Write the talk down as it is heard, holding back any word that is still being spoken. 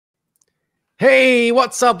Hey,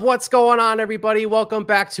 what's up? What's going on, everybody? Welcome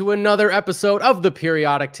back to another episode of the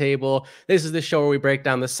Periodic Table. This is the show where we break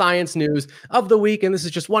down the science news of the week, and this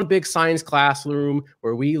is just one big science classroom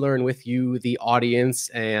where we learn with you, the audience.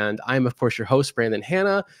 And I'm, of course, your host, Brandon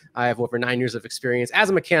Hanna. I have over 9 years of experience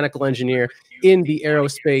as a mechanical engineer in the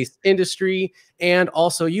aerospace industry. And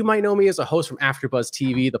also, you might know me as a host from AfterBuzz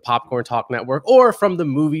TV, the Popcorn Talk Network, or from the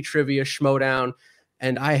movie trivia Schmoedown.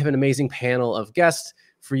 And I have an amazing panel of guests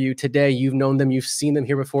for you today. You've known them, you've seen them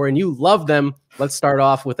here before, and you love them. Let's start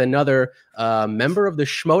off with another member of the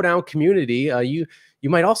Schmoedown community. You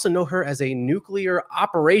might also know her as a nuclear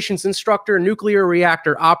operations instructor, nuclear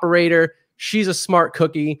reactor operator. She's a smart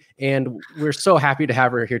cookie, and we're so happy to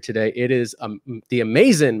have her here today. It is the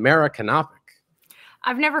amazing Mara Knopic.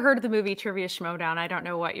 I've never heard of the movie trivia Schmoedown. I don't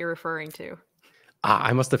know what you're referring to.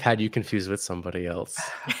 I must have had you confused with somebody else.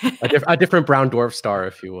 a different brown dwarf star,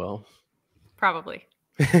 if you will. Probably.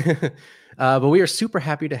 But we are super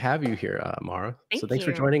happy to have you here, Mara. Thanks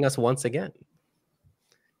for joining us once again.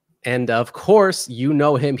 And of course, you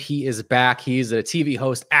know him. He is back. He's a TV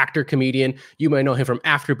host, actor, comedian. You might know him from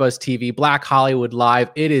AfterBuzz TV, Black Hollywood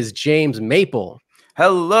Live. It is James Maple.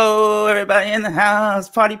 Hello, everybody in the house,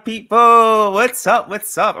 party people. What's up?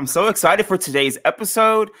 What's up? I'm so excited for today's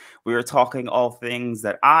episode. We are talking all things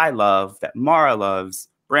that I love, that Mara loves,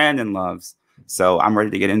 Brandon loves. So I'm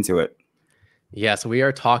ready to get into it. Yes, we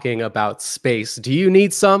are talking about space. Do you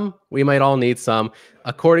need some? We might all need some.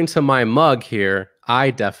 According to my mug here,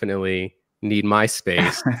 I definitely need my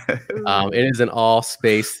space. It is an all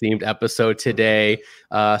space themed episode today.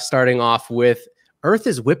 Starting off with Earth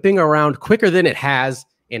is whipping around quicker than it has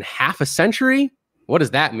in half a century. What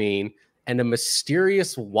does that mean? And a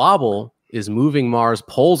mysterious wobble is moving Mars'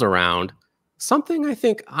 poles around. Something I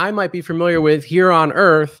think I might be familiar with here on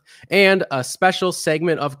Earth, and a special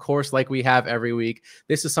segment, of course, like we have every week.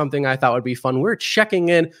 This is something I thought would be fun. We're checking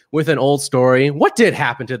in with an old story. What did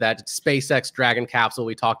happen to that SpaceX Dragon capsule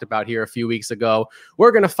we talked about here a few weeks ago?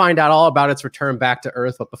 We're going to find out all about its return back to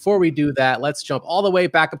Earth. But before we do that, let's jump all the way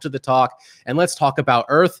back up to the talk, and let's talk about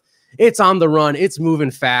Earth. It's on the run. It's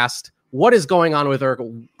moving fast. What is going on with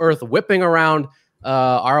Earth whipping around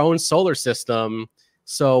our own solar system?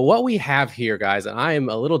 So what we have here, guys, and I am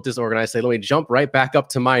a little disorganized, so let me jump right back up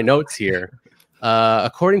to my notes here.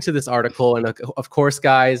 According to this article, and of course,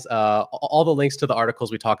 guys, all the links to the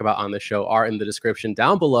articles we talk about on the show are in the description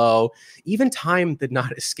down below. Even time did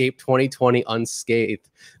not escape 2020 unscathed.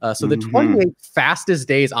 So the 28 fastest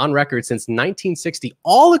days on record since 1960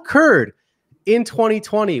 all occurred in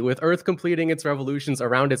 2020, with Earth completing its revolutions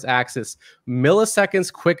around its axis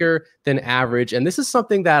milliseconds quicker than average. And this is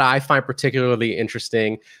something that I find particularly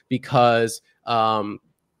interesting because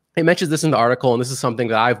it mentions this in the article, and this is something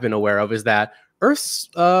that I've been aware of, is that Earth's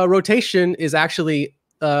rotation is actually,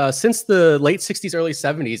 since the late 60s, early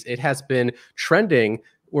 70s, it has been trending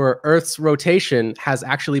where Earth's rotation has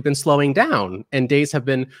actually been slowing down and days have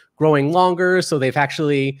been growing longer. So they've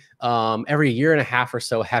actually, every year and a half or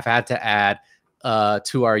so, have had to add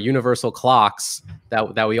to our universal clocks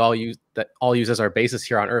that we all use, as our basis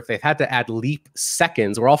here on Earth. They've had to add leap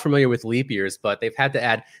seconds. We're all familiar with leap years, but they've had to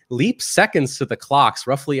add leap seconds to the clocks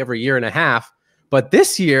roughly every year and a half. But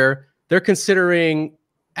this year, they're considering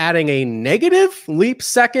adding a negative leap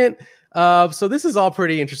second. So this is all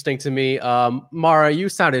pretty interesting to me. Mara, you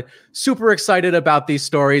sounded super excited about these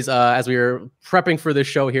stories as we were prepping for this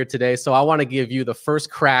show here today. So I want to give you the first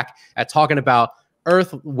crack at talking about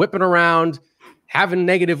Earth whipping around, having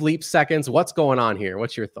negative leap seconds. What's going on here?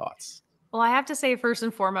 What's your thoughts? Well, I have to say, first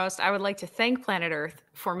and foremost, I would like to thank Planet Earth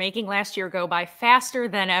for making last year go by faster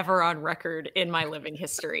than ever on record in my living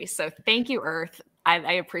history. So thank you, Earth.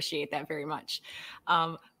 I appreciate that very much.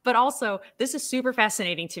 But also, this is super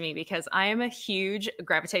fascinating to me because I am a huge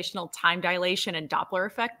gravitational time dilation and Doppler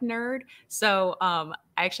effect nerd. So I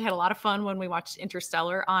actually had a lot of fun when we watched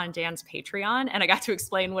Interstellar on Dan's Patreon, and I got to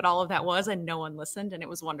explain what all of that was, and no one listened, and it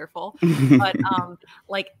was wonderful. But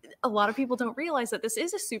like, a lot of people don't realize that this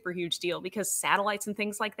is a super huge deal because satellites and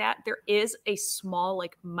things like that, there is a small,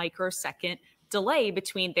 like, microsecond delay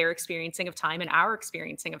between their experiencing of time and our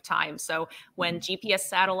experiencing of time. So when GPS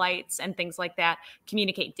satellites and things like that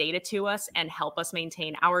communicate data to us and help us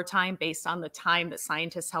maintain our time based on the time that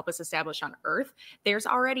scientists help us establish on Earth, there's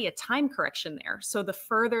already a time correction there. So the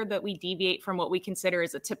further that we deviate from what we consider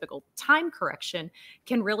as a typical time correction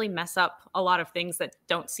can really mess up a lot of things that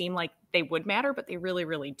don't seem like they would matter, but they really,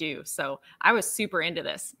 really do. So I was super into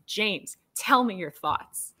this. James, tell me your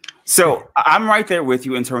thoughts. So I'm right there with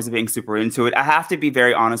you in terms of being super into it. I have to be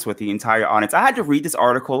very honest with the entire audience. I had to read this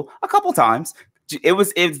article a couple times it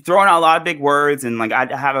was throwing out a lot of big words, and like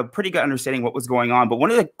I have a pretty good understanding what was going on. But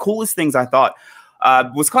one of the coolest things I thought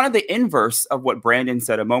was kind of the inverse of what Brandon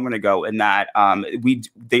said a moment ago, in that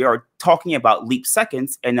they are talking about leap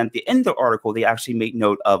seconds, and at the end of the article they actually make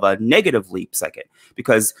note of a negative leap second,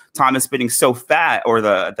 because time is spinning so fast, or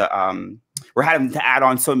we're having to add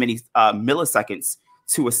on so many milliseconds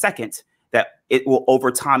to a second that it will,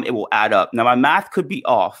 over time, it will add up. Now my math could be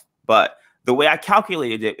off, but the way I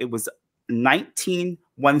calculated it, it was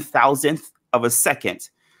 19/1000th of a second.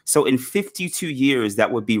 So in 52 years,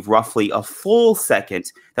 that would be roughly a full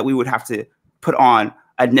second that we would have to put on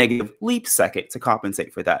a negative leap second to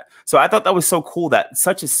compensate for that. So I thought that was so cool that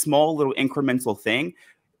such a small little incremental thing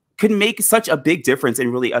could make such a big difference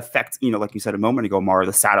and really affect, like you said a moment ago, Mara,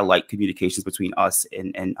 the satellite communications between us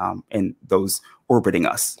and those orbiting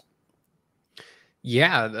us.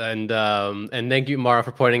 Yeah, and thank you, Mara,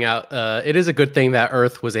 for pointing out. It is a good thing that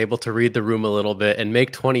Earth was able to read the room a little bit and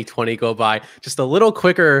make 2020 go by just a little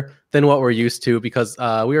quicker than what we're used to, because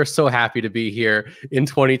we are so happy to be here in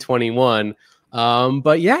 2021.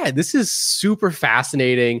 But yeah, this is super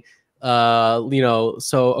fascinating.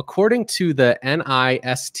 So according to the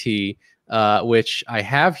NIST, which I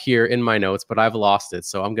have here in my notes, but I've lost it,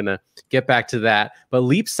 so I'm going to get back to that. But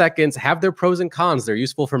leap seconds have their pros and cons. They're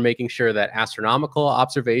useful for making sure that astronomical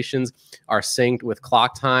observations are synced with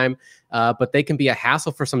clock time, but they can be a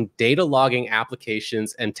hassle for some data logging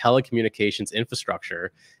applications and telecommunications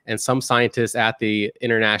infrastructure. And some scientists at the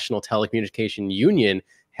International Telecommunication Union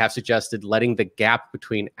have suggested letting the gap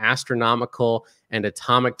between astronomical and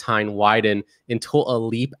atomic time widen until a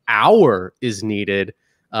leap hour is needed,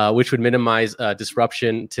 which would minimize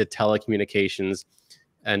disruption to telecommunications,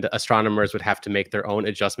 and astronomers would have to make their own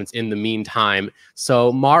adjustments in the meantime.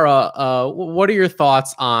 So, Mara, what are your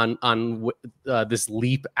thoughts on this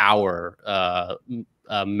leap hour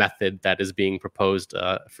method that is being proposed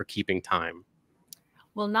for keeping time?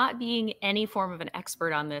 Well, not being any form of an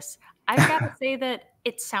expert on this, I've got to say that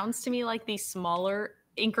it sounds to me like these smaller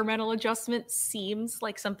incremental adjustment seems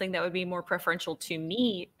like something that would be more preferential to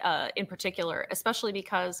me in particular, especially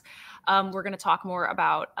because we're going to talk more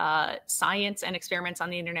about science and experiments on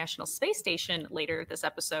the International Space Station later this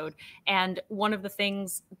episode. And one of the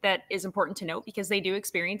things that is important to note, because they do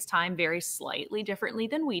experience time very slightly differently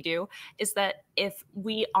than we do, is that if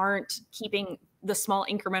we aren't keeping the small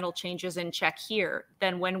incremental changes in check here,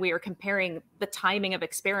 then when we are comparing the timing of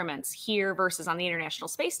experiments here versus on the International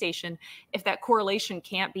Space Station, if that correlation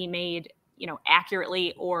can't be made,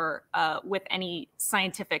 accurately or with any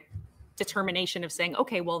scientific determination of saying,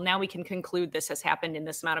 okay, well, now we can conclude this has happened in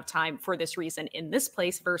this amount of time for this reason in this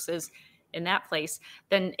place versus in that place,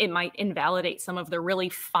 then it might invalidate some of the really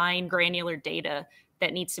fine granular data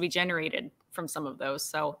that needs to be generated from some of those.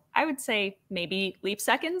 So I would say maybe leap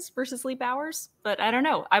seconds versus leap hours, but I don't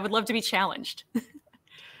know. I would love to be challenged.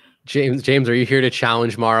 James, are you here to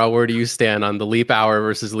challenge Mara? Where do you stand on the leap hour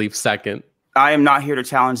versus leap second? I am not here to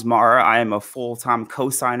challenge Mara. I am a full-time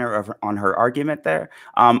co-signer on her argument there.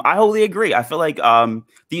 I wholly agree. I feel like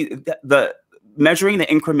the measuring the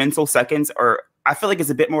incremental seconds I feel like is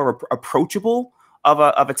a bit more approachable of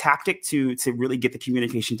a tactic to really get the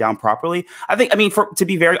communication down properly. To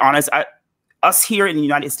be very honest, us here in the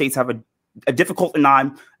United States have a difficult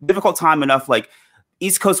time enough, like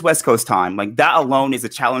East Coast, West Coast time. Like that alone is a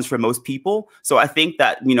challenge for most people. So I think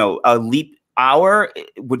that, a leap hour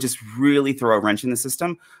would just really throw a wrench in the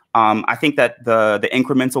system. I think that the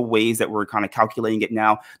incremental ways that we're kind of calculating it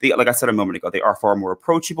now, like I said a moment ago, they are far more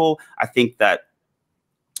approachable. I think that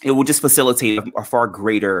it will just facilitate a far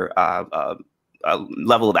greater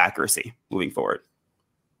level of accuracy moving forward.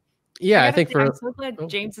 Yeah, I think I'm so glad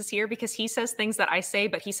James is here, because he says things that I say,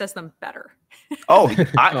 but he says them better.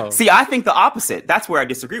 See, I think the opposite. That's where I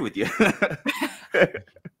disagree with you.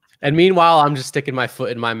 And meanwhile, I'm just sticking my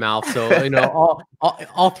foot in my mouth. So,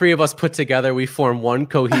 all three of us put together, we form one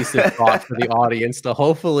cohesive thought for the audience to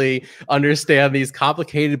hopefully understand these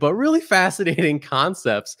complicated but really fascinating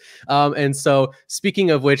concepts. And so, speaking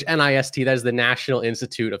of which, NIST, that is the National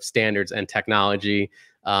Institute of Standards and Technology.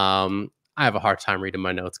 I have a hard time reading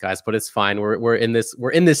my notes, guys, but it's fine. We're in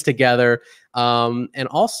this together. And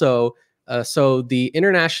also, so the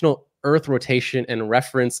International Earth Rotation and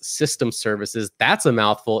Reference System Services, that's a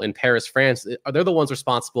mouthful, in Paris, France. They're the ones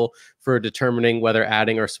responsible for determining whether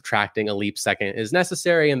adding or subtracting a leap second is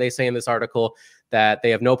necessary. And they say in this article that they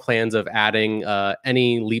have no plans of adding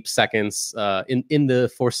any leap seconds in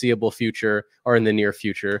the foreseeable future, or in the near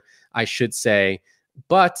future, I should say.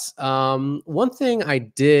 But one thing I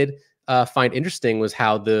did find interesting was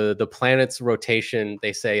how the planet's rotation,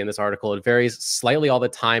 they say in this article, it varies slightly all the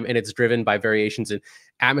time, and it's driven by variations in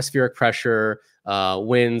atmospheric pressure,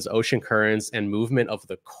 winds, ocean currents, and movement of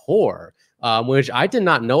the core, which I did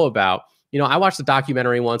not know about. You know, I watched a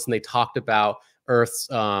documentary once and they talked about Earth's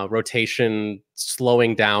rotation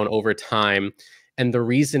slowing down over time. And the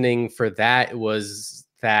reasoning for that was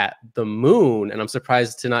that the moon, and I'm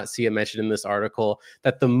surprised to not see it mentioned in this article,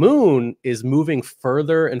 that the moon is moving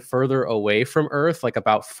further and further away from Earth, like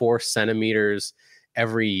about 4 centimeters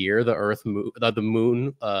every year. The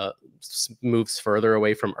moon moves further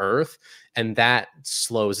away from Earth, and that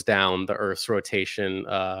slows down the Earth's rotation.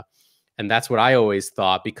 And that's what I always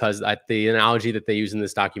thought, because the analogy that they use in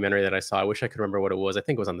this documentary that I saw, I wish I could remember what it was. I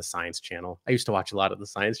think it was on the Science Channel. I used to watch a lot of the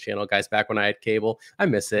Science Channel, guys, back when I had cable. I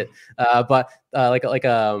miss it. But like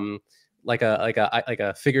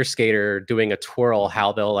a figure skater doing a twirl,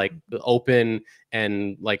 how they'll like open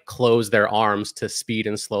and like close their arms to speed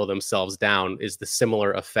and slow themselves down, is the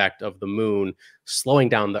similar effect of the moon slowing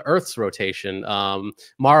down the Earth's rotation.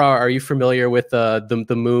 Mara, are you familiar with the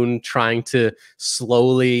moon trying to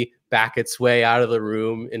slowly back its way out of the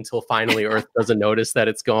room until finally Earth doesn't notice that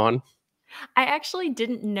it's gone? I actually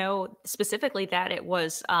didn't know specifically that it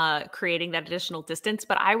was creating that additional distance,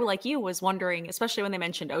 but I, like you, was wondering, especially when they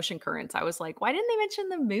mentioned ocean currents, I was like, why didn't they mention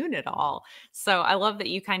the moon at all? So I love that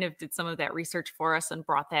you kind of did some of that research for us and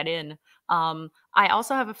brought that in. I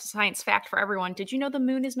also have a science fact for everyone. Did you know the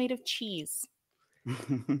moon is made of cheese?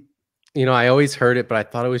 You know, I always heard it, but I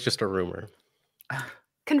thought it was just a rumor.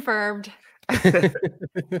 Confirmed.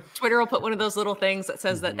 Twitter will put one of those little things that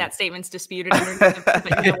says that statement's disputed underneath,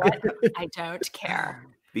 but you know what? I don't care.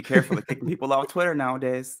 Be careful of kicking people off Twitter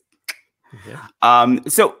nowadays. Yeah.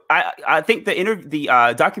 So I think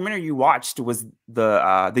the documentary you watched was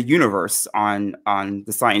the universe on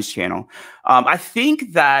the Science Channel. I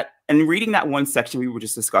think that, and reading that one section we were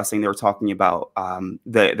just discussing, they were talking about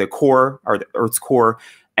the core, or the Earth's core,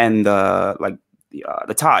 and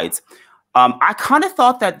the tides. I kind of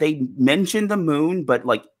thought that they mentioned the moon, but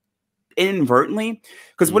like inadvertently,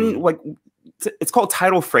 because when it's called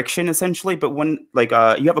tidal friction essentially, but when you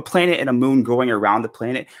have a planet and a moon going around the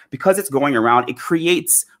planet, because it's going around, it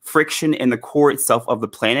creates friction in the core itself of the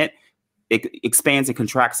planet. It expands and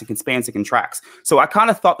contracts, it expands and contracts. So I kind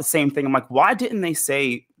of thought the same thing. I'm like, why didn't they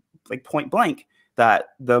say like point blank that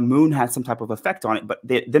the moon had some type of effect on it? But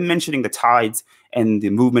them mentioning the tides and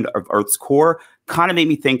the movement of Earth's core kind of made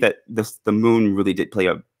me think that the moon really did play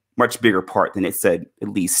a much bigger part than it said, at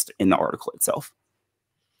least in the article itself.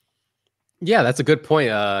 Yeah, that's a good point.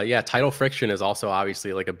 Yeah, tidal friction is also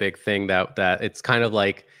obviously like a big thing that it's kind of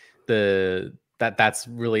like that's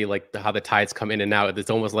really like how the tides come in and out. It's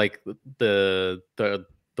almost like the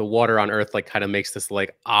water on Earth like kind of makes this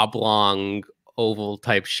like oblong oval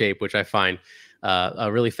type shape, which I find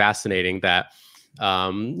really fascinating, that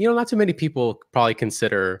not too many people probably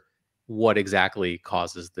consider what exactly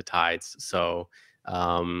causes the tides. So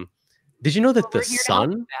did you know that the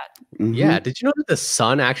sun did you know that the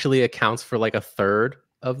sun actually accounts for like a third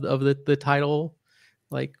of the tidal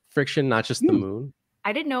like friction, not just the moon?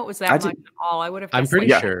 I didn't know it was that much at all. I would have. I'm pretty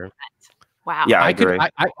sure. Wow. Yeah,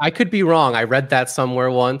 I could be wrong. I read that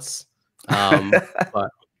somewhere once. But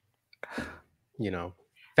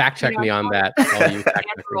fact check me on that.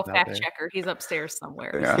 Fact checker. He's upstairs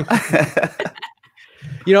somewhere.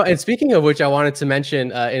 Yeah. And speaking of which, I wanted to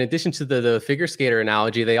mention, in addition to the figure skater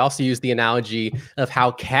analogy, they also use the analogy of how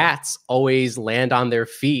cats always land on their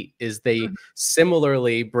feet, is they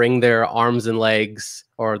similarly bring their arms and legs,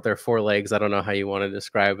 or their forelegs, I don't know how you want to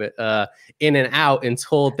describe it, in and out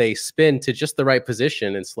until they spin to just the right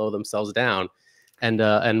position and slow themselves down. And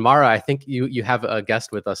Mara, I think you have a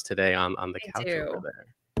guest with us today on the couch over there.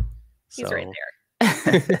 He's right there.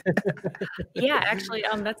 Yeah, actually,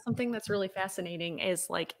 that's something that's really fascinating, is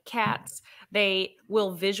like cats, they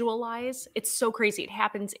will visualize. It's so crazy. It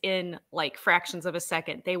happens in like fractions of a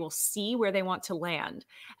second. They will see where they want to land,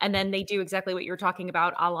 and then they do exactly what you're talking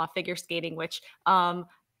about, a la figure skating, which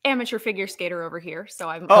amateur figure skater over here. So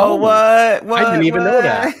I'm what? I didn't even know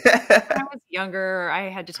that. When I was younger, I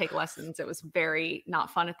had to take lessons. It was very not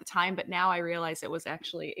fun at the time, but now I realize it was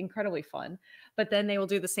actually incredibly fun. But then they will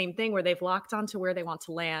do the same thing where they've locked onto where they want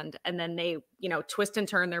to land, and then they, twist and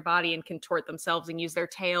turn their body and contort themselves and use their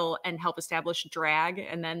tail and help establish drag,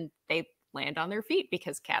 and then they land on their feet,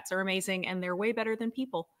 because cats are amazing and they're way better than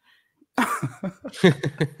people.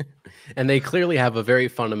 And they clearly have a very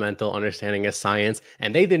fundamental understanding of science,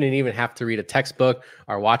 and they didn't even have to read a textbook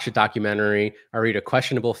or watch a documentary or read a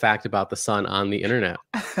questionable fact about the sun on the internet.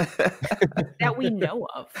 That we know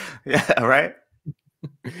of. Yeah, right.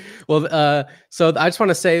 Well, so I just want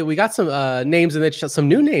to say we got some names in the chat, some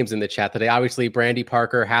new names in the chat today. Obviously, Brandy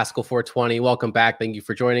Parker, Haskell 420, welcome back. Thank you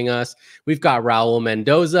for joining us. We've got Raul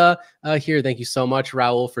Mendoza here. Thank you so much,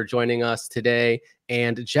 Raul, for joining us today.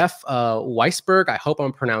 And Jeff Weisberg, I hope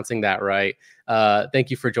I'm pronouncing that right. Thank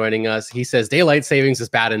you for joining us. He says daylight savings is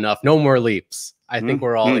bad enough. No more leaps. I think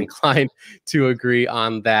we're all inclined to agree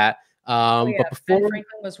on that. But before Ben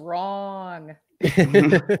Franklin was wrong.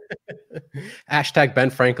 Hashtag Ben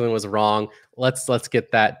Franklin was wrong. Let's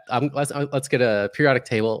get that. Let's get a periodic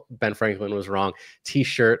table. Ben Franklin was wrong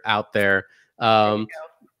T-shirt out there.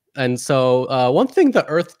 And so one thing the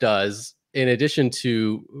Earth does, in addition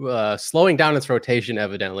to slowing down its rotation,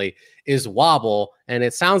 evidently, is wobble. And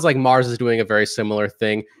it sounds like Mars is doing a very similar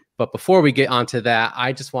thing. But before we get onto that,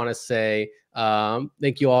 I just want to say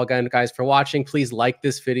thank you all again, guys, for watching. Please like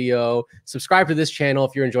this video, subscribe to this channel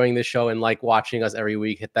if you're enjoying this show and like watching us every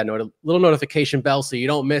week. Hit that little notification bell so you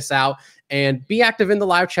don't miss out, and be active in the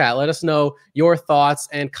live chat. Let us know your thoughts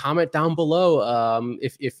and comment down below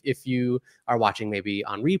if you are watching maybe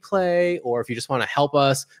on replay, or if you just want to help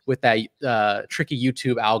us with that tricky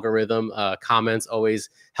YouTube algorithm. Comments always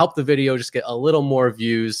help the video just get a little more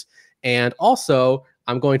views. And also,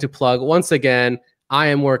 I'm going to plug once again, I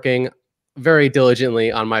am working very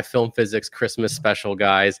diligently on my film physics Christmas special,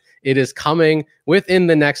 guys. It is coming within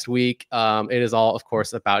the next week. It is all, of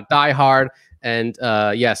course, about Die Hard. And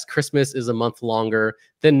yes, Christmas is a month longer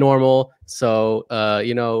than normal. So,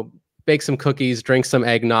 you know, bake some cookies, drink some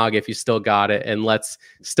eggnog if you still got it, and let's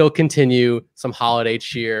still continue some holiday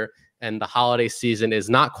cheer. And the holiday season is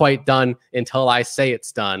not quite done until I say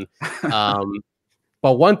it's done.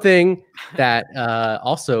 But one thing that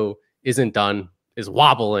also isn't done is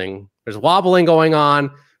wobbling. There's wobbling going on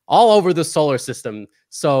all over the solar system.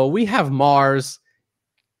 So we have Mars.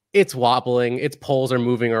 It's wobbling. Its poles are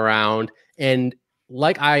moving around. And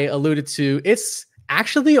like I alluded to, it's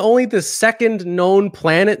actually only the second known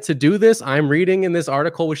planet to do this. I'm reading in this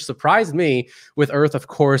article, which surprised me, with Earth, of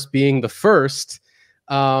course, being the first.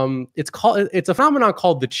 It's a phenomenon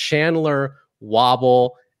called the Chandler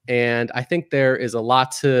wobble. And I think there is a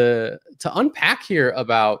lot to unpack here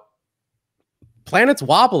about planets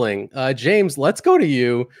wobbling. James, let's go to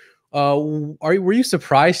you. Were you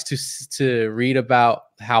surprised to read about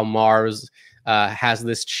how Mars has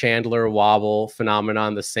this Chandler wobble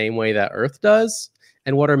phenomenon the same way that Earth does?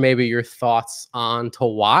 And what are maybe your thoughts on to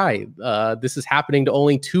why this is happening to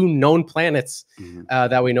only two known planets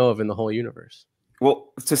that we know of in the whole universe?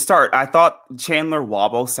 Well, to start, I thought Chandler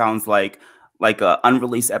wobble sounds like an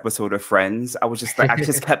unreleased episode of Friends. I was just like, I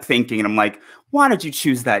just kept thinking, and I'm like, why did you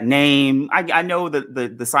choose that name? I know that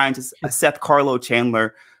the scientist Seth Carlo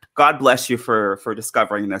Chandler, God bless you for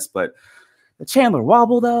discovering this, but the Chandler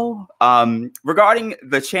wobble though, regarding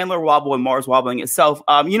the Chandler wobble and Mars wobbling itself,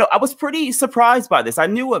 you know, I was pretty surprised by this. I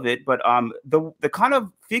knew of it, but the kind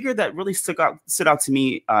of figure that really stood out to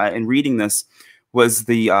me in reading this was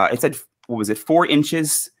it said, what was it, 4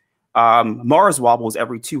 inches? Mars wobbles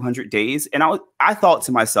every 200 days. And I thought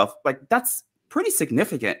to myself, like, that's pretty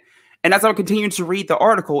significant. And as I continued to read the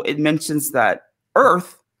article, it mentions that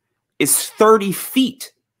Earth is 30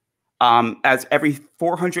 feet as every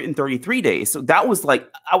 433 days. So that was like,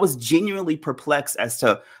 I was genuinely perplexed as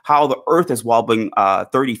to how the Earth is wobbling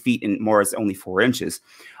 30 feet and Mars only 4 inches.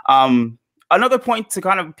 Another point to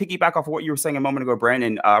kind of piggyback off of what you were saying a moment ago,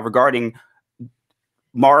 Brandon, regarding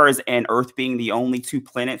Mars and Earth being the only 2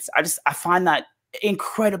 planets, I find that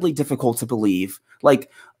incredibly difficult to believe.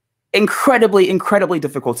 Like, incredibly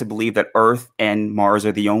difficult to believe that Earth and Mars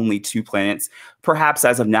are the only 2 planets, perhaps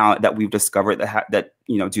as of now, that we've discovered that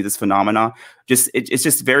you know, do this phenomena. It's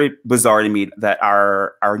just very bizarre to me that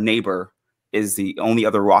our neighbor is the only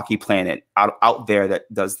other rocky planet out there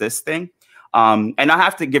that does this thing. And I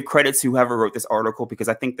have to give credit to whoever wrote this article, because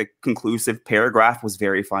I think the conclusive paragraph was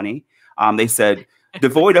very funny. They said,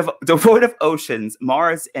 devoid of oceans,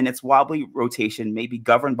 Mars and its wobbly rotation may be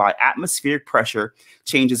governed by atmospheric pressure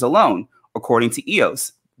changes alone, according to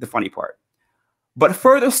EOS. The funny part. But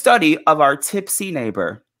further study of our tipsy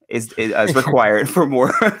neighbor is required for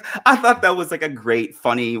more. I thought that was like a great,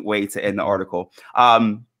 funny way to end the article.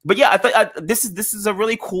 But yeah, I thought this is a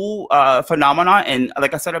really cool phenomenon. And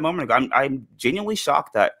like I said a moment ago, I'm genuinely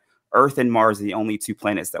shocked that Earth and Mars are the only 2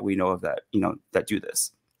 planets that we know of that do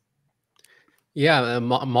this. Yeah,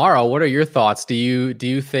 Mara, what are your thoughts? Do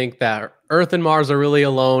you think that Earth and Mars are really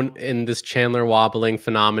alone in this Chandler wobbling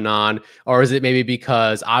phenomenon? Or is it maybe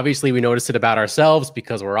because obviously we notice it about ourselves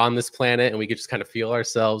because we're on this planet and we could just kind of feel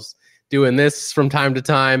ourselves doing this from time to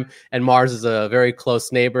time, and Mars is a very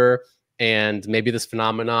close neighbor and maybe this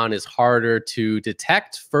phenomenon is harder to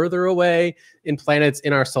detect further away in planets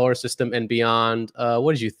in our solar system and beyond.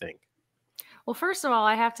 What did you think? Well, first of all,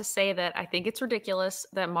 I have to say that I think it's ridiculous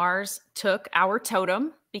that Mars took our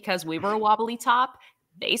totem because we were a wobbly top.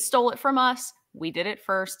 They stole it from us. We did it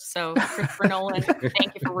first. So Christopher Nolan,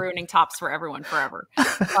 thank you for ruining tops for everyone forever.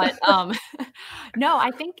 But no, I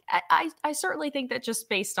think I certainly think that just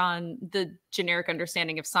based on the generic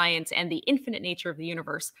understanding of science and the infinite nature of the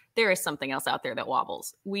universe, there is something else out there that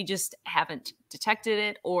wobbles. We just haven't detected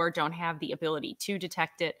it or don't have the ability to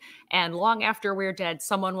detect it. And long after we're dead,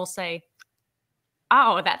 someone will say,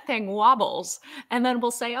 oh, that thing wobbles. And then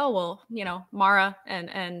we'll say, oh, well, you know, Mara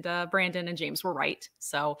and Brandon and James were right.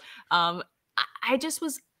 So I just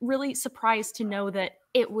was really surprised to know that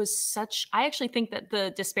it was such, I actually think that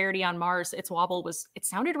the disparity on Mars, its wobble it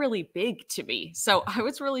sounded really big to me. So I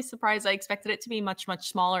was really surprised. I expected it to be much, much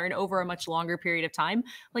smaller and over a much longer period of time.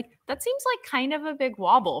 Like, that seems like kind of a big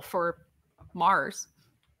wobble for Mars.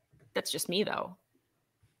 That's just me though.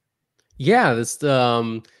 Yeah,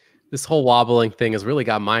 this whole wobbling thing has really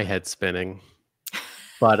got my head spinning.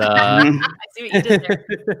 But I see what you did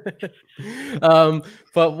there.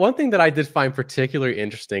 But one thing that I did find particularly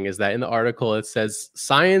interesting is that in the article it says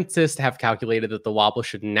scientists have calculated that the wobble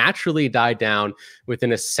should naturally die down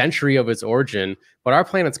within a century of its origin, but our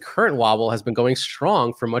planet's current wobble has been going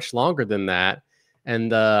strong for much longer than that.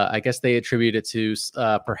 And I guess they attribute it to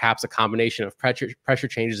perhaps a combination of pressure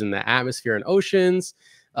changes in the atmosphere and oceans.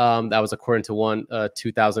 That was according to one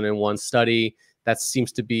 2001 study that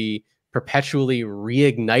seems to be perpetually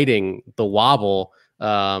reigniting the wobble,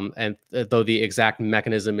 and though the exact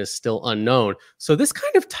mechanism is still unknown. So this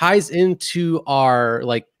kind of ties into our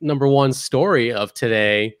number one story of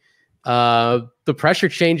today, the pressure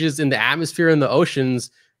changes in the atmosphere and the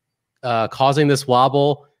oceans causing this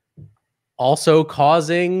wobble, also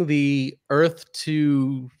causing the Earth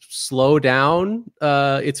to slow down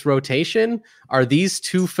its rotation. Are these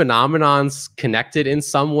two phenomenons connected in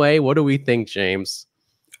some way? What do we think, James?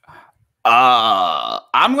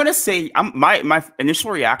 I'm gonna say my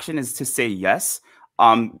initial reaction is to say yes.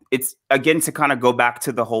 It's again to kind of go back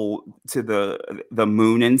to the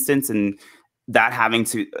moon instance and that having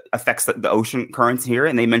to affects the ocean currents here,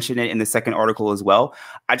 and they mention it in the second article as well.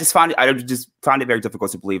 I just found it very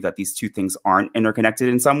difficult to believe that these two things aren't interconnected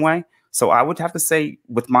in some way. So I would have to say,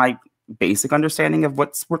 with my basic understanding of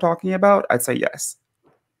what we're talking about, I'd say yes.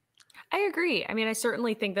 I agree. I mean, I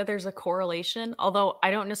certainly think that there's a correlation, although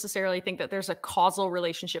I don't necessarily think that there's a causal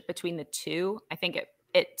relationship between the two. I think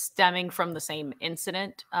it stemming from the same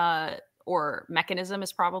incident or mechanism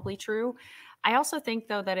is probably true. I also think,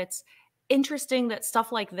 though, that it's interesting that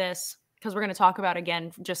stuff like this, because we're going to talk about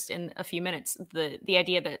again just in a few minutes, the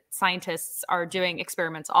idea that scientists are doing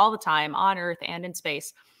experiments all the time on Earth and in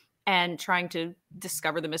space and trying to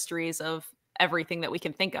discover the mysteries of everything that we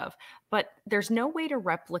can think of. But there's no way to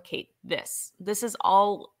replicate this. This is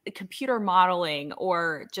all computer modeling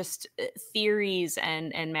or just theories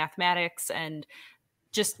and mathematics and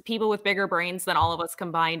just people with bigger brains than all of us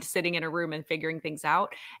combined sitting in a room and figuring things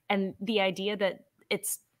out. And the idea that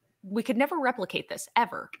we could never replicate this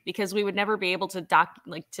ever, because we would never be able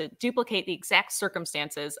to duplicate the exact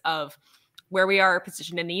circumstances of where we are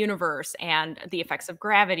positioned in the universe and the effects of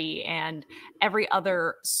gravity and every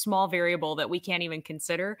other small variable that we can't even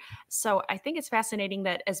consider. So I think it's fascinating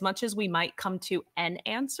that as much as we might come to an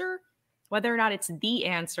answer, whether or not it's the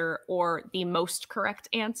answer or the most correct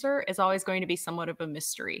answer is always going to be somewhat of a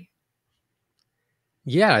mystery.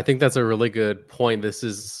 Yeah, I think that's a really good point. This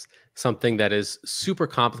is something that is super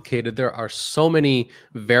complicated. There are so many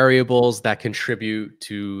variables that contribute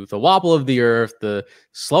to the wobble of the Earth, the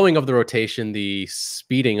slowing of the rotation, the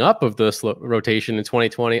speeding up of the rotation in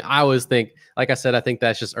 2020. I always think, like I said, I think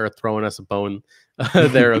that's just Earth throwing us a bone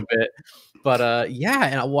there a bit. But yeah,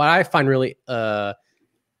 and what I find really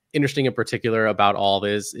interesting in particular about all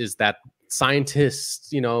this is that scientists,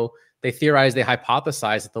 they theorize, they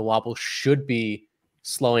hypothesize that the wobble should be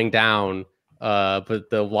slowing down.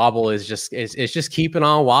 But the wobble is it's just keeping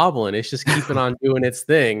on wobbling. It's just keeping on doing its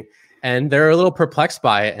thing. And they're a little perplexed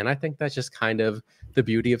by it. And I think that's just kind of the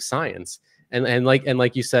beauty of science. And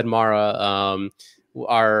like you said, Mara,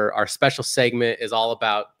 our special segment is all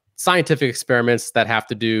about scientific experiments that have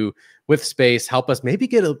to do with space, help us maybe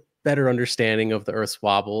get a better understanding of the Earth's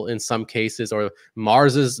wobble in some cases, or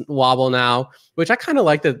Mars's wobble now, which I kind of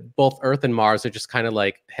like that both Earth and Mars are just kind of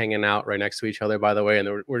like hanging out right next to each other, by the way.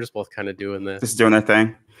 And we're just both kind of doing this. Just doing our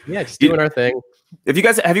thing. Yeah, just doing our thing. Have you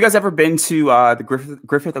guys ever been to the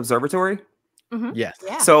Griffith Observatory? Yes.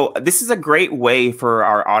 Yeah. So this is a great way for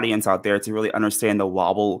our audience out there to really understand the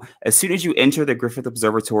wobble. As soon as you enter the Griffith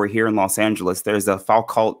Observatory here in Los Angeles, there's a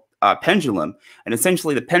Foucault pendulum, and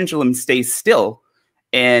essentially the pendulum stays still,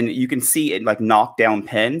 and you can see it like knock down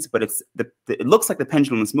pins, but it looks like the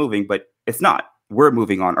pendulum is moving, but it's not. We're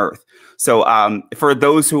moving on Earth. So for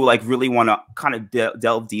those who like really want to kind of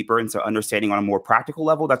delve deeper into understanding on a more practical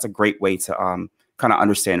level, that's a great way to kind of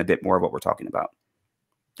understand a bit more of what we're talking about.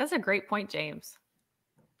 That's a great point, James.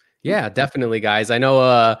 Yeah, definitely, guys. I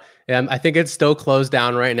know I think it's still closed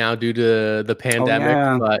down right now due to the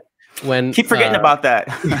pandemic, but when keep forgetting about that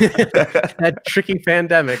that tricky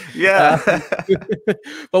pandemic. Yeah.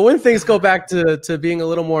 But when things go back to being a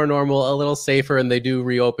little more normal, a little safer, and they do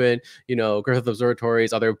reopen, Griffith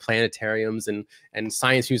observatories, other planetariums, and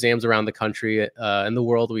science museums around the country and the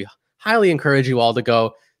world, we highly encourage you all to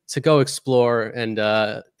go explore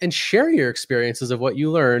and share your experiences of what you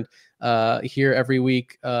learned here every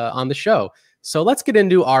week on the show. So let's get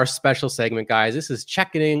into our special segment, guys. This is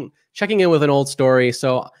checking in with an old story.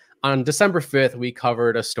 So on December 5th, we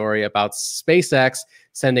covered a story about SpaceX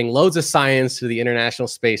sending loads of science to the International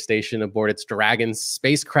Space Station aboard its Dragon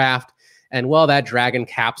spacecraft. And while that Dragon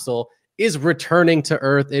capsule is returning to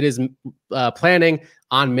Earth, it is planning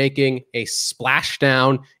on making a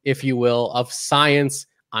splashdown, if you will, of science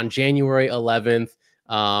on January 11th.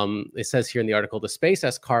 It says here in the article, the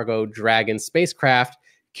SpaceX cargo Dragon spacecraft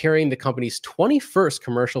carrying the company's 21st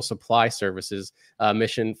commercial supply services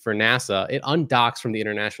mission for NASA. It undocks from the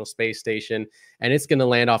International Space Station, and it's going to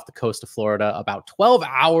land off the coast of Florida about 12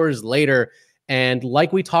 hours later. And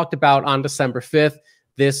like we talked about on December 5th,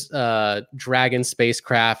 this Dragon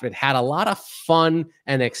spacecraft, it had a lot of fun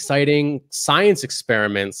and exciting science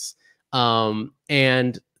experiments.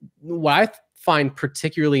 And what I find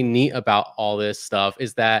particularly neat about all this stuff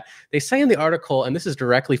is that they say in the article, and this is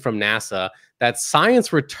directly from NASA, that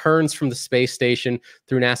science returns from the space station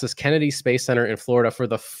through NASA's Kennedy Space Center in Florida for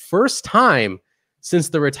the first time since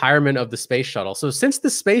the retirement of the space shuttle. So since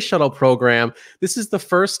the space shuttle program, this is the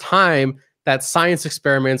first time that science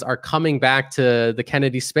experiments are coming back to the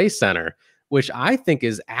Kennedy Space Center, which I think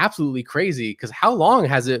is absolutely crazy, because how long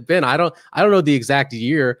has it been? I don't know the exact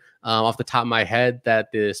year off the top of my head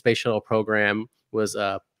that the space shuttle program was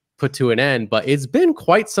put to an end, but it's been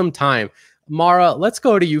quite some time. Mara, let's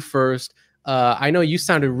go to you first. I know you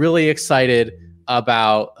sounded really excited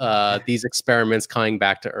about these experiments coming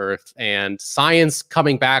back to Earth and science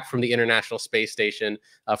coming back from the International Space Station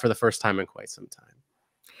for the first time in quite some time.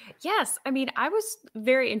 Yes. I mean, I was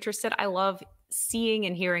very interested. I love seeing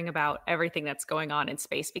and hearing about everything that's going on in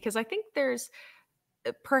space, because I think there's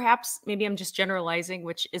perhaps, maybe I'm just generalizing,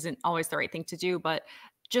 which isn't always the right thing to do, but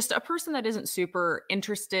just a person that isn't super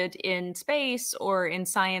interested in space or in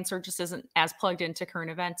science, or just isn't as plugged into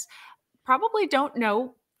current events, probably don't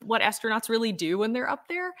know what astronauts really do when they're up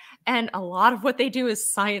there. And a lot of what they do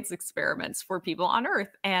is science experiments for people on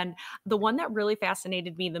Earth. And the one that really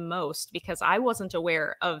fascinated me the most, because I wasn't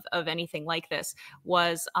aware of anything like this,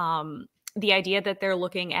 was the idea that they're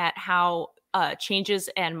looking at how changes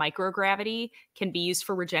and microgravity can be used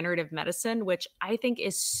for regenerative medicine, which I think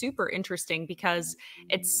is super interesting, because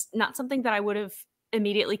it's not something that I would have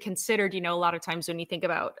immediately considered. A lot of times when you think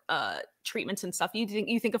about treatments and stuff, you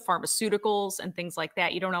think of pharmaceuticals and things like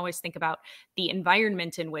that. You don't always think about the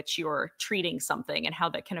environment in which you're treating something and how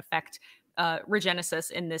that can affect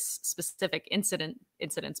regenesis in this specific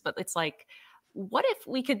incidents. But it's like, what if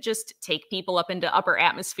we could just take people up into upper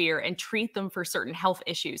atmosphere and treat them for certain health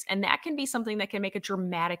issues? And that can be something that can make a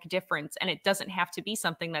dramatic difference. And it doesn't have to be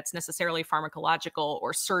something that's necessarily pharmacological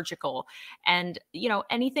or surgical. And,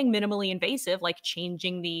 anything minimally invasive, like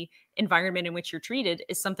changing the environment in which you're treated,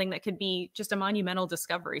 is something that could be just a monumental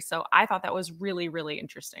discovery. So I thought that was really, really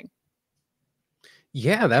interesting.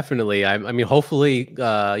 Yeah, definitely. I mean, hopefully,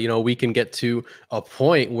 we can get to a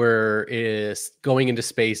point where is going into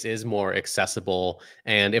space is more accessible,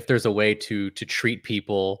 and if there's a way to treat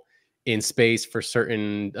people in space for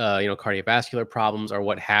certain, cardiovascular problems or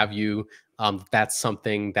what have you, that's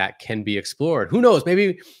something that can be explored. Who knows?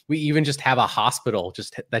 Maybe we even just have a hospital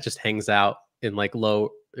that just hangs out in like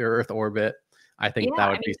low Earth orbit. I think that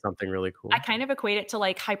would be something really cool. I kind of equate it to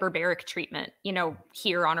like hyperbaric treatment,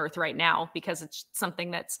 here on Earth right now, because it's something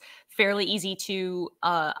that's fairly easy to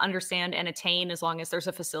understand and attain as long as there's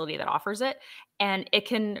a facility that offers it. And it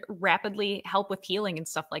can rapidly help with healing and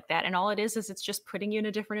stuff like that. And all it is it's just putting you in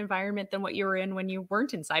a different environment than what you were in when you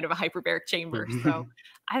weren't inside of a hyperbaric chamber. So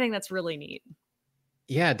I think that's really neat.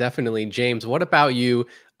 Yeah, definitely. James, what about you?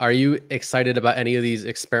 Are you excited about any of these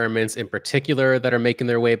experiments in particular that are making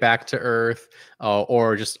their way back to Earth,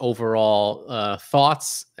 or just overall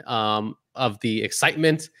thoughts of the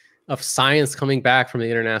excitement of science coming back from the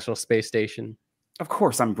International Space Station? Of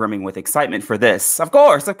course, I'm brimming with excitement for this. Of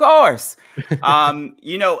course, of course.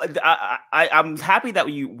 You know, I'm happy that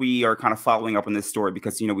we are kind of following up on this story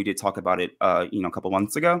because, you know, we did talk about it, you know, a couple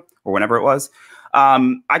months ago or whenever it was.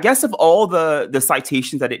 I guess of all the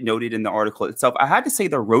citations that it noted in the article itself, I had to say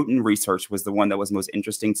the rodent research was the one that was most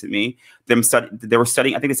interesting to me. They were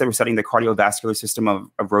studying, I think they were studying the cardiovascular system of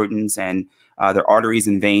rodents and their arteries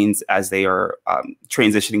and veins as they are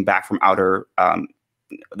transitioning back from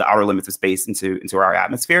the outer limits of space into our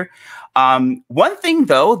atmosphere. One thing,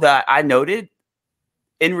 though, that I noted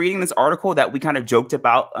in reading this article that we kind of joked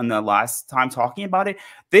about on the last time talking about it,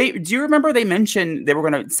 do you remember they mentioned they were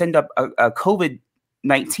going to send up a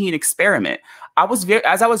COVID-19 experiment?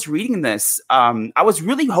 As I was reading this, I was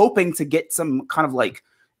really hoping to get some kind of like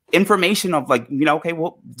information of like, you know, okay,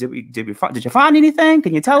 well, did you find anything?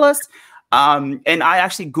 Can you tell us? And I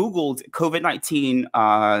actually Googled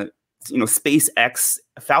COVID-19 you know, SpaceX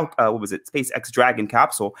SpaceX Dragon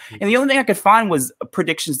capsule, and the only thing I could find was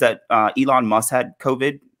predictions that Elon Musk had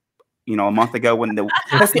COVID, you know, a month ago.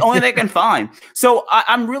 That's the only thing I can find. So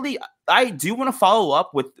I do want to follow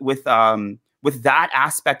up with that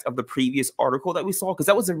aspect of the previous article that we saw, because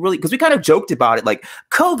that was because we kind of joked about it, like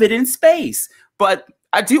COVID in space, but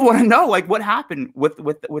I do want to know like what happened with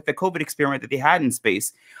the COVID experiment that they had in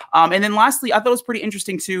space. And then lastly, I thought it was pretty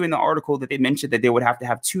interesting too in the article that they mentioned that they would have to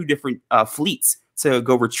have 2 different fleets to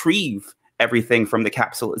go retrieve everything from the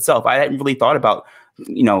capsule itself. I hadn't really thought about,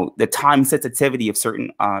 you know, the time sensitivity of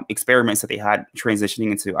certain experiments that they had transitioning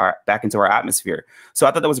back into our atmosphere. So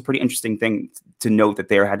I thought that was a pretty interesting thing to note, that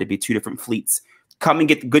there had to be 2 different fleets. Come and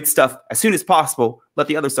get the good stuff as soon as possible. Let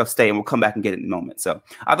the other stuff stay, and we'll come back and get it in a moment. So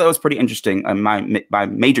I thought it was pretty interesting. My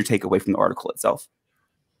major takeaway from the article itself.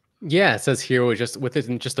 Yeah, it says here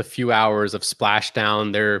within just a few hours of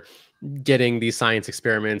splashdown, they're getting these science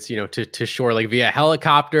experiments, you know, to shore, like via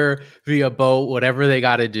helicopter, via boat, whatever they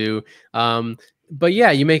got to do. But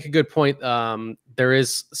yeah, you make a good point. There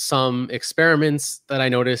is some experiments that I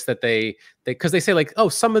noticed that because they say like, oh,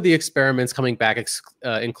 some of the experiments coming back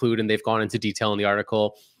include, and they've gone into detail in the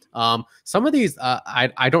article. Some of these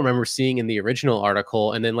I don't remember seeing in the original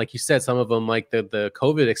article. And then, like you said, some of them, like the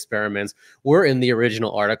COVID experiments, were in the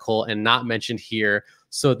original article and not mentioned here.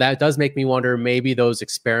 So that does make me wonder, maybe those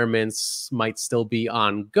experiments might still be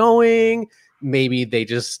ongoing. Maybe they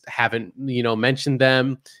just haven't, you know, mentioned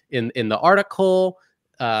them in the article.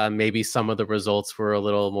 Maybe some of the results were a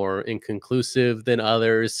little more inconclusive than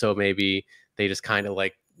others. So maybe they just kind of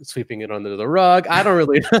like sweeping it under the rug. I don't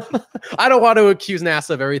really I don't want to accuse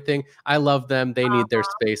NASA of everything. I love them. They need their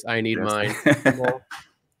space. I need mine.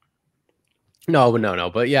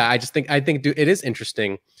 No. But yeah, I think dude, it is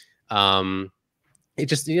interesting. It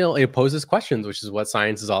just, you know, it poses questions, which is what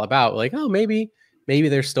science is all about. Like, oh, maybe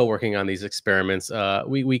they're still working on these experiments.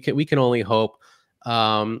 We can only hope.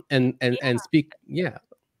 And speak. Yeah.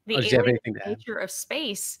 The alien nature of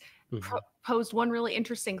space posed one really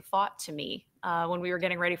interesting thought to me when we were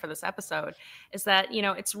getting ready for this episode, is that, you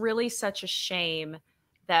know, it's really such a shame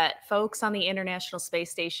that folks on the International Space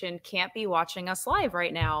Station can't be watching us live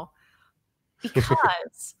right now,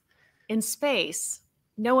 because in space,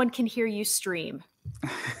 no one can hear you stream.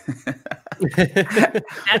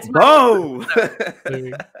 That's whoa.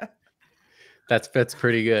 That's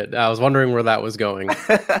pretty good. I was wondering where that was going. I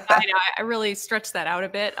know. I really stretched that out a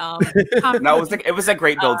bit. No, it was a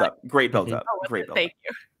great build up. Great build up. Great build up. Thank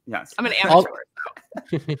you. Yes. I'm an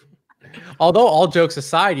amateur. Although, all jokes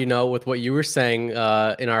aside, you know, with what you were saying in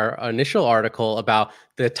our initial article about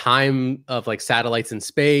the time of like satellites in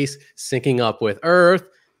space syncing up with Earth,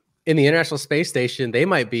 in the International Space Station, they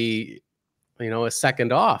might be, you know, a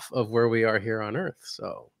second off of where we are here on Earth.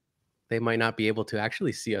 So they might not be able to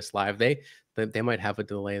actually see us live. They might have a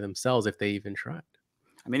delay themselves if they even tried.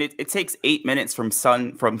 I mean, it takes 8 minutes from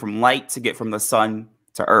light to get from the sun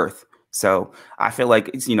to Earth. So I feel like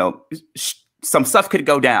it's, you know, some stuff could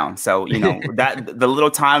go down. So, you know, that the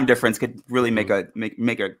little time difference could really make a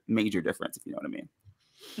major difference, if you know what I mean.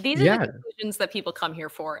 These are the conclusions that people come here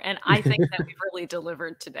for, and I think that we've really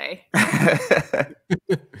delivered today.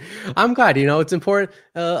 I'm glad. You know, it's important.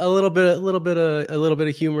 A little bit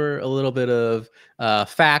of humor, a little bit of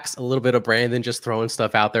facts, a little bit of Brandon just throwing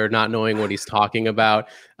stuff out there, not knowing what he's talking about.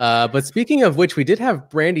 But speaking of which, we did have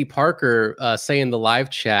Brandy Parker say in the live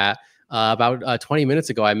chat about 20 minutes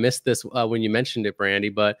ago. I missed this when you mentioned it, Brandy.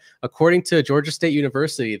 But according to Georgia State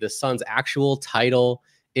University, the sun's actual tidal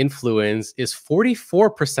influence is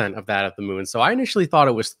 44% of that of the moon. So I initially thought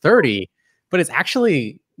it was 30, but it's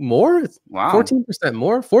actually more. Wow. 14%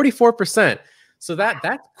 more, 44%. So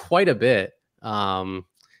that's quite a bit. So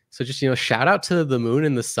just, shout out to the moon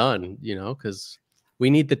and the sun, because we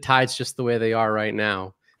need the tides just the way they are right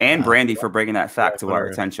now. And Brandy for bringing that fact to our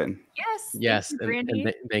attention. Yes.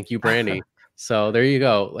 Thank you, Brandy. So there you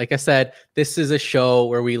go. Like I said, this is a show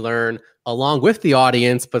where we learn along with the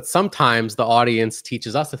audience, but sometimes the audience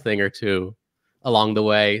teaches us a thing or two along the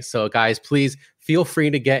way. So guys, please feel free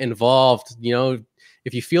to get involved.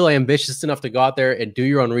 If you feel ambitious enough to go out there and do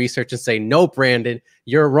your own research and say, no, Brandon,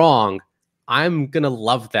 you're wrong, I'm going to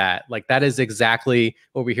love that. Like, that is exactly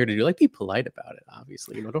what we're here to do. Like, be polite about it,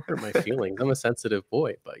 obviously. Don't hurt my feelings. I'm a sensitive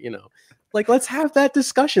boy, but, like, let's have that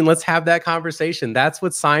discussion. Let's have that conversation. That's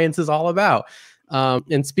what science is all about.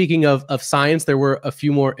 And speaking of science, there were a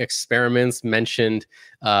few more experiments mentioned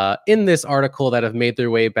in this article that have made their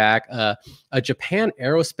way back. A Japan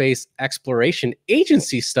Aerospace Exploration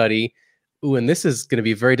Agency study. Ooh, and this is going to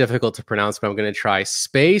be very difficult to pronounce, but I'm going to try.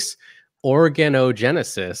 Space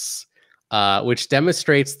organogenesis, which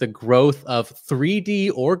demonstrates the growth of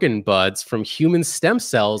 3D organ buds from human stem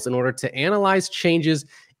cells in order to analyze changes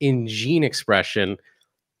in gene expression.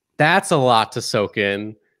 That's a lot to soak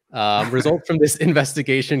in. Results from this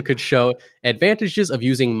investigation could show advantages of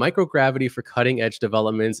using microgravity for cutting-edge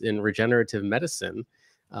developments in regenerative medicine,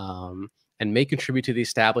 and may contribute to the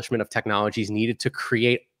establishment of technologies needed to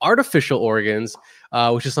create artificial organs,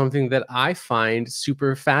 which is something that I find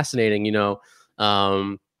super fascinating.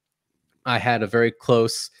 I had a very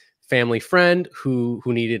close family friend who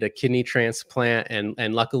needed a kidney transplant,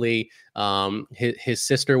 and luckily his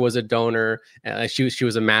sister was a donor. She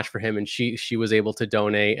was a match for him, and she was able to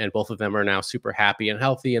donate, and both of them are now super happy and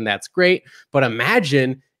healthy, and that's great. But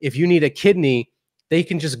imagine if you need a kidney, they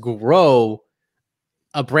can just grow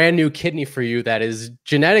a brand new kidney for you that is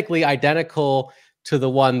genetically identical to the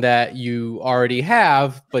one that you already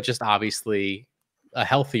have, but just obviously a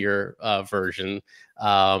healthier version.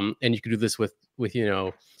 And you could do this with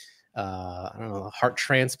I don't know, heart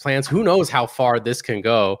transplants. Who knows how far this can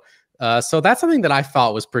go? So that's something that I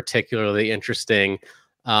thought was particularly interesting.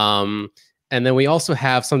 And then we also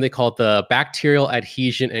have something called the bacterial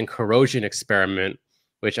adhesion and corrosion experiment,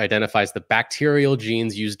 which identifies the bacterial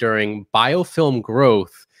genes used during biofilm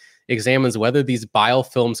growth, examines whether these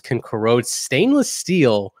biofilms can corrode stainless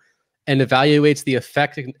steel, and evaluates the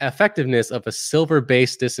effectiveness of a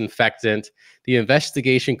silver-based disinfectant. The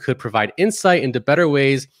investigation could provide insight into better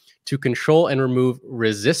ways to control and remove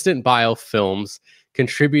resistant biofilms,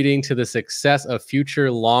 contributing to the success of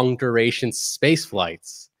future long-duration space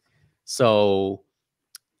flights. So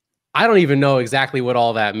I don't even know exactly what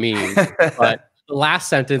all that means, but the last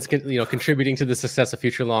sentence, contributing to the success of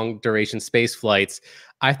future long-duration space flights,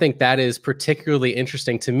 I think that is particularly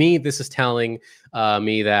interesting to me. This is telling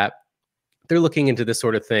me that they're looking into this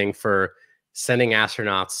sort of thing for sending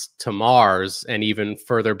astronauts to Mars and even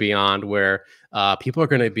further beyond, where people are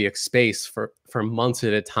going to be in space for months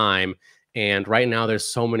at a time. And right now, there's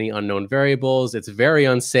so many unknown variables. It's very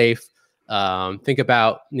unsafe. Think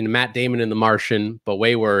about Matt Damon in The Martian, but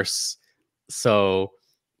way worse. So,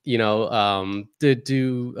 James,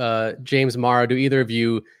 Mara, do either of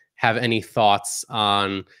you have any thoughts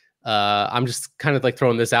on? I'm just kind of like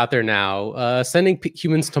throwing this out there now, sending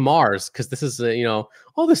humans to Mars, because this is,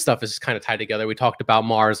 all this stuff is kind of tied together. We talked about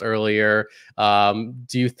Mars earlier.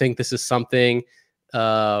 Do you think this is something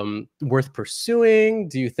worth pursuing?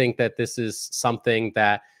 Do you think that this is something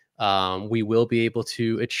that we will be able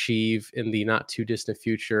to achieve in the not too distant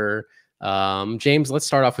future? James, let's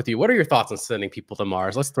start off with you. What are your thoughts on sending people to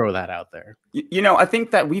Mars? Let's throw that out there. I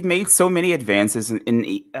think that we've made so many advances in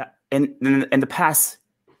the past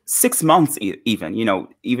 6 months,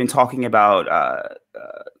 even talking about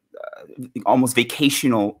almost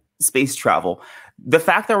vacational space travel. The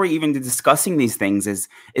fact that we're even discussing these things is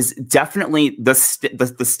definitely the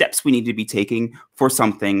steps we need to be taking for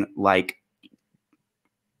something like,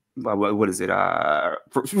 what is it?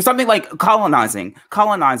 For something like colonizing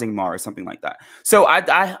Mars, something like that. So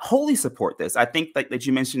I wholly support this. I think that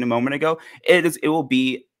you mentioned a moment ago, it will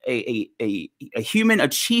be a human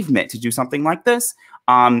achievement to do something like this.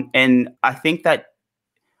 And I think that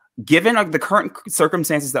given the current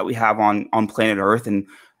circumstances that we have on planet Earth and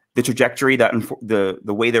the trajectory that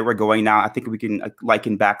the way that we're going now, I think we can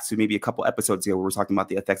liken back to maybe a couple episodes ago where we're talking about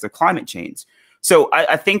the effects of climate change. So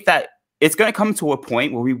I think that it's going to come to a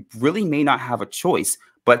point where we really may not have a choice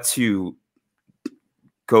but to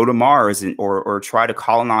go to Mars or try to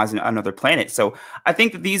colonize another planet. So I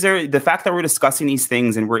think that the fact that we're discussing these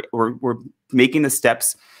things and we're making the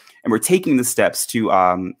steps and we're taking the steps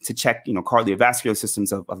to check, you know, cardiovascular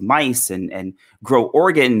systems of mice and grow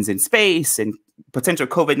organs in space and potential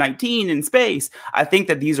COVID-19 in space. I think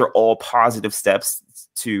that these are all positive steps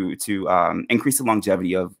to increase the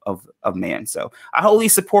longevity of man. So I wholly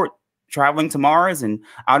support traveling to Mars, and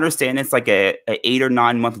I understand it's like a 8 or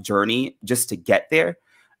 9 month journey just to get there.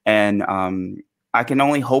 And I can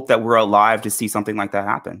only hope that we're alive to see something like that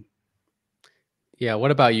happen. Yeah.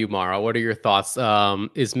 What about you, Mara? What are your thoughts?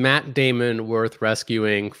 Is Matt Damon worth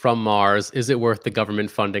rescuing from Mars? Is it worth the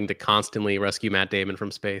government funding to constantly rescue Matt Damon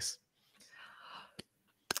from space?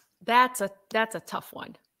 That's a tough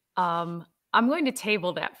one. I'm going to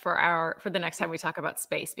table that for the next time we talk about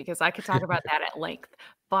space, because I could talk about that at length.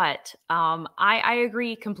 But I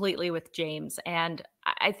agree completely with James. And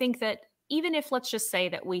I think that even if, let's just say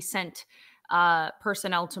that we sent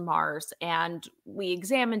personnel to Mars and we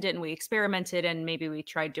examined it and we experimented and maybe we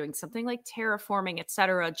tried doing something like terraforming, et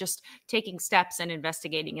cetera, just taking steps and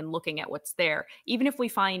investigating and looking at what's there, even if we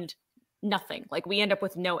find nothing, like we end up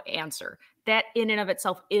with no answer, that in and of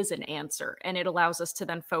itself is an answer. And it allows us to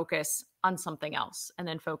then focus on something else and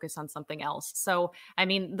then focus on something else. So, I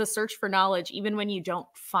mean, the search for knowledge, even when you don't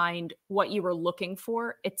find what you were looking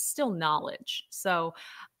for, it's still knowledge. So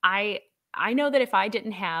I know that if I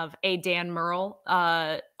didn't have a Dan Merle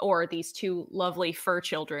or these two lovely fur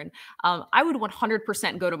children, I would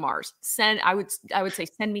 100% go to Mars. I would say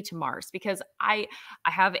send me to Mars, because I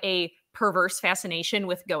have a perverse fascination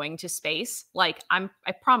with going to space. Like I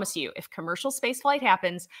promise you, if commercial space flight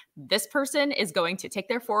happens, this person is going to take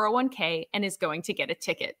their 401k and is going to get a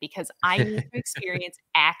ticket, because I need to experience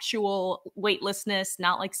actual weightlessness,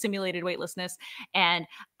 not like simulated weightlessness. And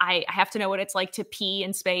I have to know what it's like to pee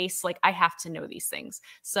in space. Like I have to know these things.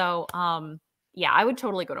 So, yeah, I would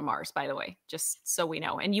totally go to Mars, by the way, just so we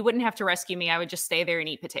know. And you wouldn't have to rescue me. I would just stay there and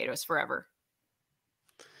eat potatoes forever.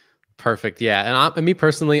 Perfect. Yeah. And me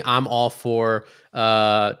personally, I'm all for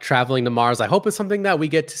traveling to Mars. I hope it's something that we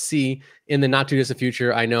get to see in the not too distant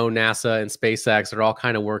future. I know NASA and SpaceX are all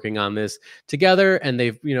kind of working on this together, and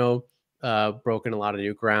they've, you know, broken a lot of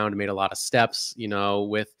new ground, made a lot of steps, you know,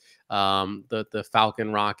 with the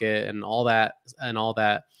Falcon rocket and all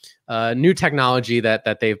that new technology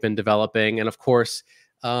that they've been developing. And of course,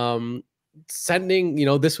 sending, you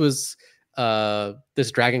know,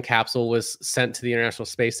 this Dragon capsule was sent to the International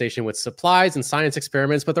Space Station with supplies and science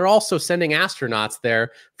experiments, but they're also sending astronauts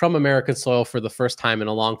there from American soil for the first time in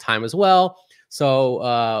a long time as well.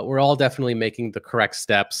 So we're all definitely making the correct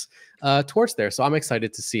steps towards there. So I'm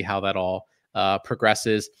excited to see how that all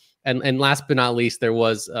progresses. And last but not least, there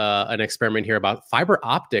was an experiment here about fiber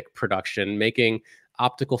optic production, making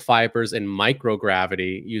optical fibers in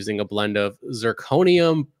microgravity using a blend of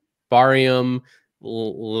zirconium, barium,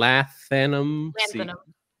 lanthanum.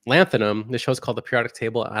 This show's called the periodic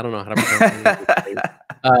table. I don't know how to pronounce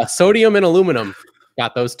it. Sodium and aluminum.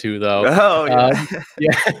 Got those two though. Oh yeah.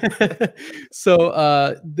 Yeah.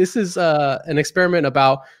 So this is an experiment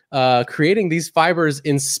about creating these fibers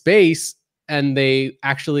in space, and they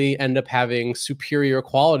actually end up having superior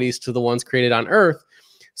qualities to the ones created on Earth.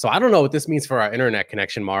 So I don't know what this means for our internet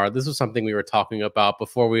connection, Mara. This was something we were talking about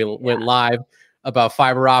before we went live about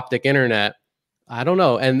fiber optic internet. I don't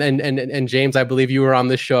know. And James, I believe you were on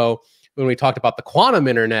this show when we talked about the quantum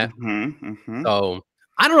internet. So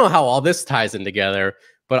I don't know how all this ties in together,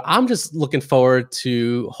 but I'm just looking forward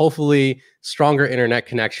to hopefully stronger internet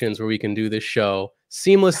connections where we can do this show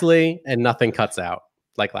seamlessly and nothing cuts out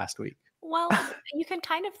like last week. Well, you can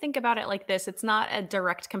kind of think about it like this. It's not a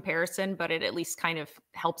direct comparison, but it at least kind of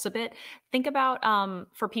helps a bit. Think about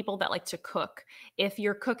for people that like to cook. If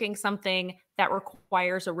you're cooking something that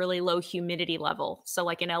requires a really low humidity level. So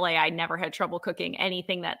like in LA, I never had trouble cooking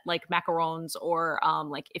anything that like macarons or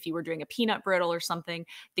like if you were doing a peanut brittle or something,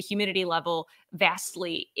 the humidity level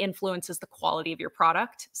vastly influences the quality of your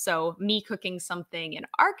product. So me cooking something in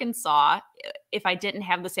Arkansas, if I didn't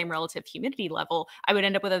have the same relative humidity level, I would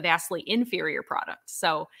end up with a vastly inferior product.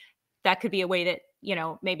 So that could be a way that, you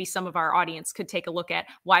know, maybe some of our audience could take a look at.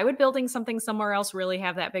 Why would building something somewhere else really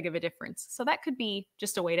have that big of a difference? So that could be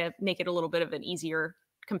just a way to make it a little bit of an easier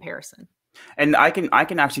comparison. And I can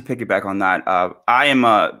actually piggyback on that. I am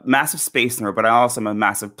a massive space nerd, but I also am a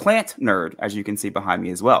massive plant nerd, as you can see behind me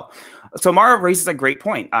as well. So Mara raises a great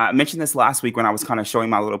point. I mentioned this last week when I was kind of showing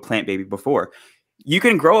my little plant baby before. You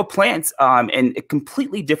can grow a plant in a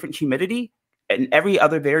completely different humidity, and every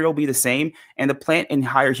other variable will be the same. And the plant in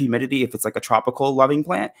higher humidity, if it's like a tropical loving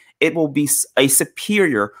plant, it will be a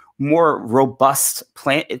superior, more robust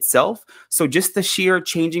plant itself. So just the sheer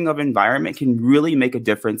changing of environment can really make a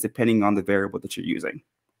difference depending on the variable that you're using.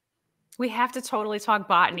 We have to totally talk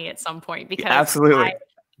botany at some point, because absolutely.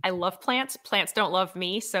 I love plants. Plants don't love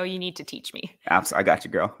me, so you need to teach me. Absolutely. I got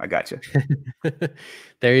you, girl. I got you.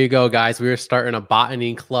 There you go, guys. We're starting a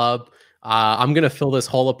botany club. I'm going to fill this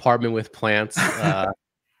whole apartment with plants.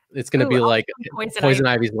 It's going to be like poison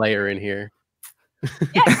ivy's lair in here.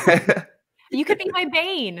 Yes. You could be my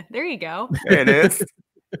bane. There you go. There it is.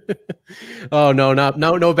 Oh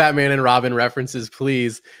no Batman and Robin references,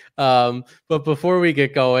 please. But before we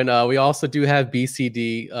get going, we also do have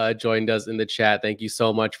BCD joined us in the chat. Thank you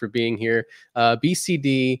so much for being here.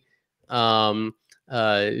 BCD, Jeff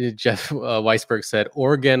Weisberg said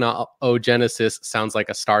organogenesis sounds like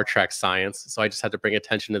a Star Trek science, so I just had to bring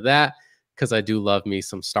attention to that because I do love me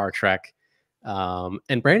some Star Trek.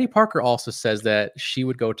 And Brandy Parker also says that she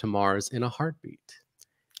would go to Mars in a heartbeat.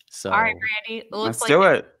 So, all right, Brandy, let's do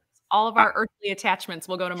it. All of our earthly attachments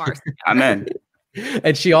will go to Mars. I'm in.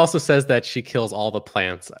 And she also says that she kills all the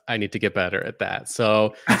plants. I need to get better at that.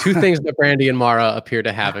 So, two things that Brandy and Mara appear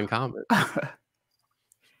to have in common.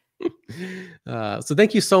 So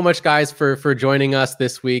thank you so much, guys, for joining us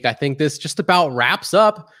this week. I think this just about wraps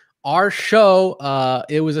up our show.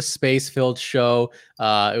 It was a space-filled show.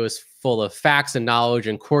 It was full of facts and knowledge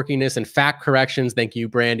and quirkiness and fact corrections. Thank you,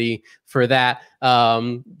 Brandy, for that.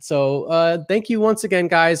 So thank you once again,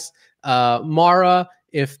 guys. Mara,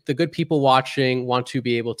 if the good people watching want to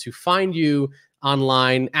be able to find you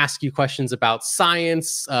online, ask you questions about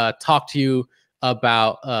science, talk to you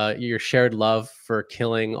about your shared love for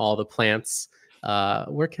killing all the plants,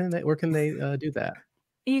 where can they do that?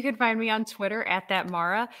 You can find me on Twitter at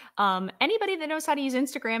 @thatmara. Anybody that knows how to use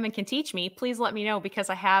Instagram and can teach me, please let me know,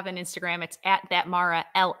 because I have an Instagram. It's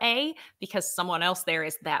 @thatmaraLA, because someone else there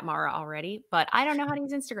is @thatmara already, but I don't know how to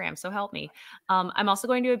use Instagram, so help me. I'm also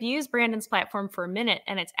going to abuse Brandon's platform for a minute,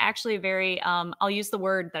 and it's actually very, I'll use the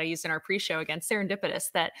word that I used in our pre-show again,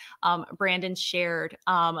 serendipitous, that Brandon shared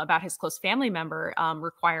about his close family member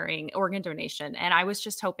requiring organ donation. And I was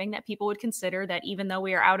just hoping that people would consider that, even though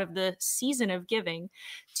we are out of the season of giving,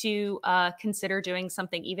 to consider doing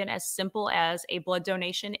something even as simple as a blood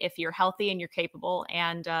donation if you're healthy and you're capable,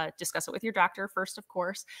 and discuss it with your doctor first, of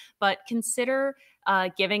course, but consider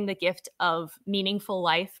giving the gift of meaningful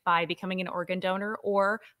life by becoming an organ donor,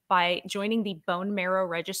 or by joining the bone marrow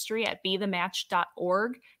registry at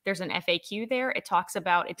bethematch.org. There's an FAQ there. It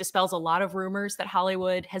dispels a lot of rumors that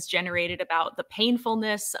Hollywood has generated about the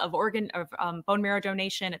painfulness of bone marrow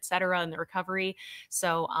donation, et cetera, and the recovery.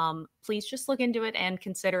 So please just look into it and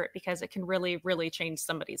consider it, because it can really, really change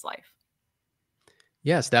somebody's life.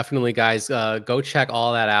 Yes, definitely, guys. Go check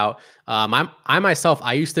all that out. I myself,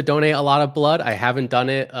 I used to donate a lot of blood. I haven't done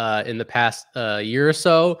it in the past year or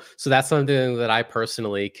so. So that's something that I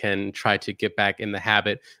personally can try to get back in the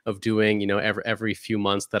habit of doing, you know, every few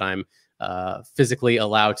months that I'm physically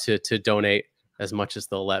allowed to donate as much as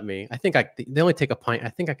they'll let me. I think they only take a pint. I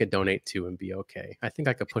think I could donate 2 and be okay. I think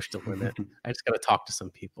I could push the limit. I just got to talk to some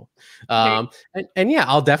people. And yeah,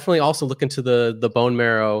 I'll definitely also look into the bone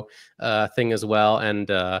marrow thing as well. And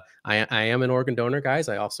I am an organ donor, guys.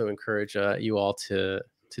 I also encourage you all to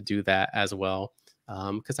do that as well.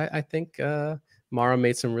 Because I think Mara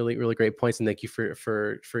made some really, really great points, and thank you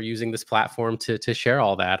for using this platform to share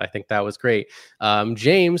all that. I think that was great.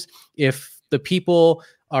 James, if the people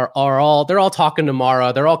they're all talking to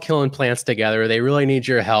Mara, they're all killing plants together, they really need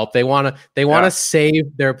your help, they want to save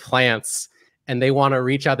their plants, and they want to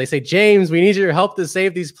reach out, they say, James, we need your help to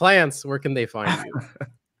save these plants, where can they find you?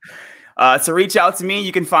 So reach out to me.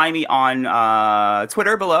 You can find me on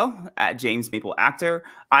Twitter below @JamesMapleActor.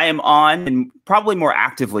 I am on, and probably more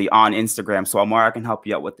actively, on Instagram. So Amara can help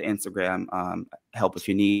you out with the Instagram help if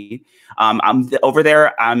you need. I'm over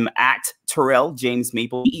there. I'm @Terrell James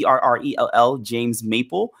Maple, ERRELL James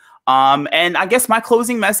Maple. And I guess my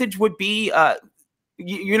closing message would be,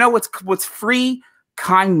 you know what's free?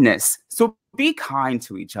 Kindness. So be kind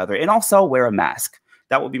to each other, and also wear a mask.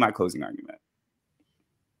 That would be my closing argument.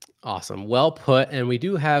 Awesome. Well put. And we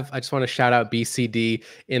do have, I just want to shout out BCD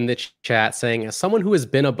in the chat saying, as someone who has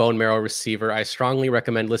been a bone marrow receiver, I strongly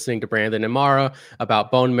recommend listening to Brandon and Mara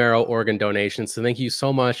about bone marrow organ donation. So thank you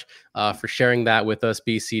so much for sharing that with us,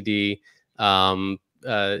 BCD.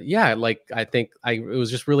 Yeah, like I think it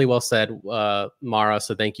was just really well said, Mara.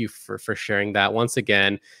 So thank you for sharing that once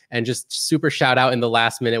again. And just super shout out in the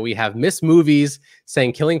last minute, we have Miss Movies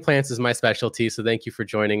saying killing plants is my specialty. So thank you for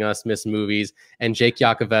joining us, Miss Movies, and Jake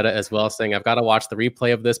Yakavetta as well, saying I've got to watch the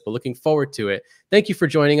replay of this, but looking forward to it. Thank you for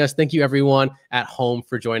joining us. Thank you everyone at home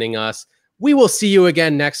for joining us. We will see you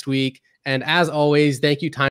again next week. And as always, thank you, time.